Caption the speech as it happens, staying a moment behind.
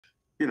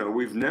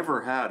we've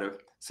never had a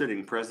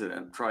sitting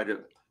president try to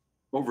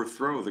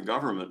overthrow the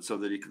government so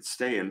that he could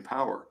stay in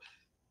power.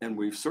 And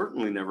we've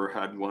certainly never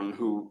had one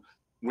who,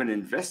 when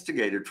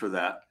investigated for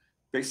that,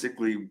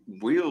 basically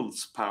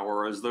wields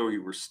power as though he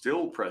were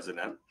still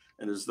president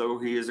and as though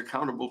he is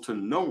accountable to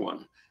no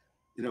one.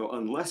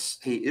 Unless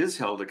he is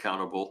held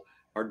accountable,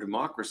 our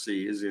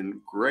democracy is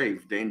in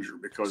grave danger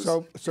because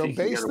so he can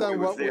based get away on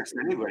with what this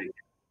anybody.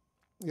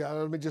 Yeah,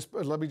 let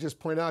me just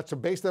point out. So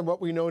based on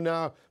what we know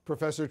now,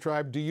 Professor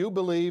Tribe, do you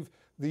believe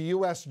the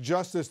U.S.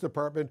 Justice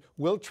Department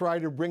will try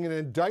to bring an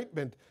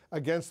indictment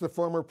against the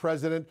former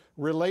president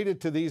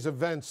related to these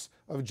events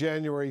of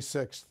January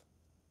 6th?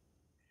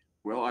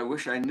 Well, I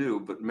wish I knew,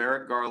 but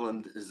Merrick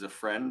Garland is a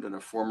friend and a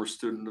former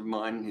student of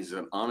mine. He's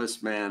an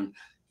honest man.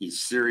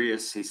 He's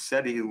serious. He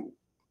said he'll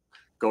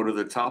go to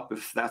the top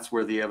if that's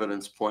where the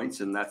evidence points,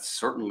 and that's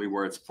certainly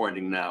where it's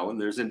pointing now. And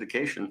there's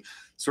indication,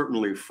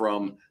 certainly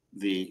from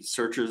the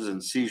searches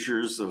and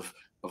seizures of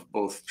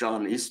both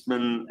John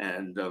Eastman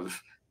and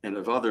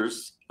of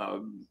others,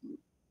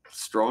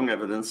 strong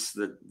evidence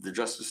that the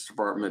Justice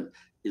Department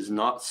is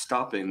not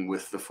stopping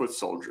with the foot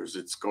soldiers.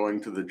 It's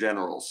going to the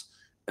generals,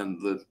 and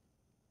the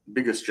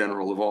biggest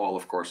general of all,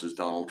 of course, is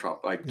Donald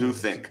Trump. I do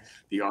think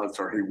the odds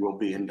are he will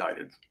be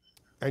indicted.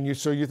 And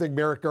so you think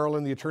Merrick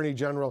Garland, the Attorney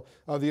General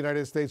of the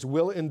United States,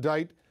 will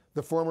indict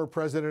the former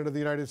president of the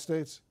United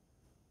States?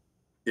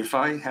 If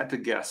I had to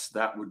guess,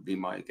 that would be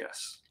my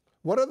guess.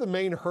 What are the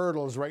main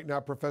hurdles right now,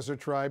 Professor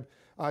Tribe,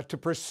 to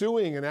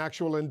pursuing an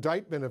actual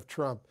indictment of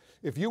Trump?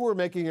 If you were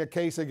making a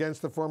case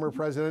against the former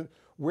president,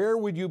 where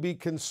would you be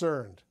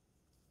concerned?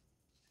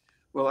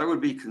 Well, I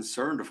would be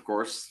concerned, of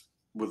course,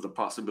 with the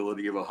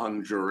possibility of a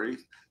hung jury,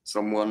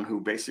 someone who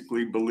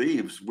basically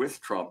believes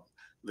with Trump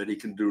that he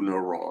can do no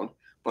wrong.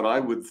 But I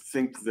would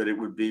think that it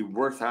would be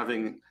worth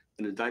having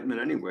an indictment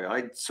anyway.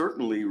 I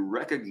certainly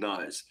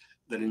recognize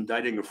that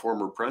indicting a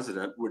former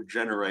president would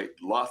generate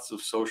lots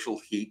of social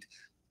heat,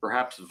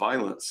 perhaps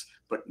violence,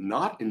 but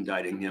not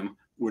indicting him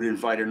would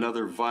invite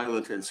another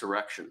violent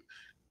insurrection.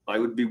 I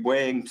would be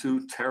weighing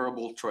two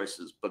terrible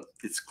choices, but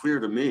it's clear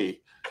to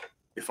me,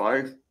 if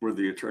I were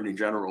the Attorney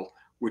General,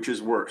 which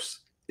is worse.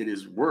 It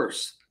is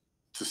worse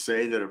to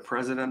say that a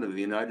president of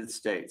the United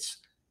States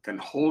can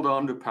hold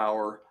on to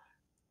power,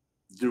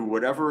 do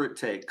whatever it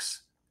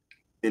takes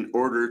in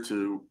order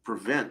to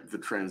prevent the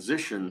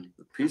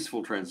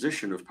peaceful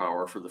transition of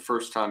power for the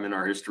first time in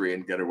our history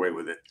and get away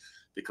with it.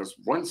 Because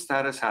once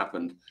that has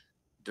happened,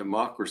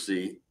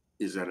 democracy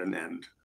is at an end.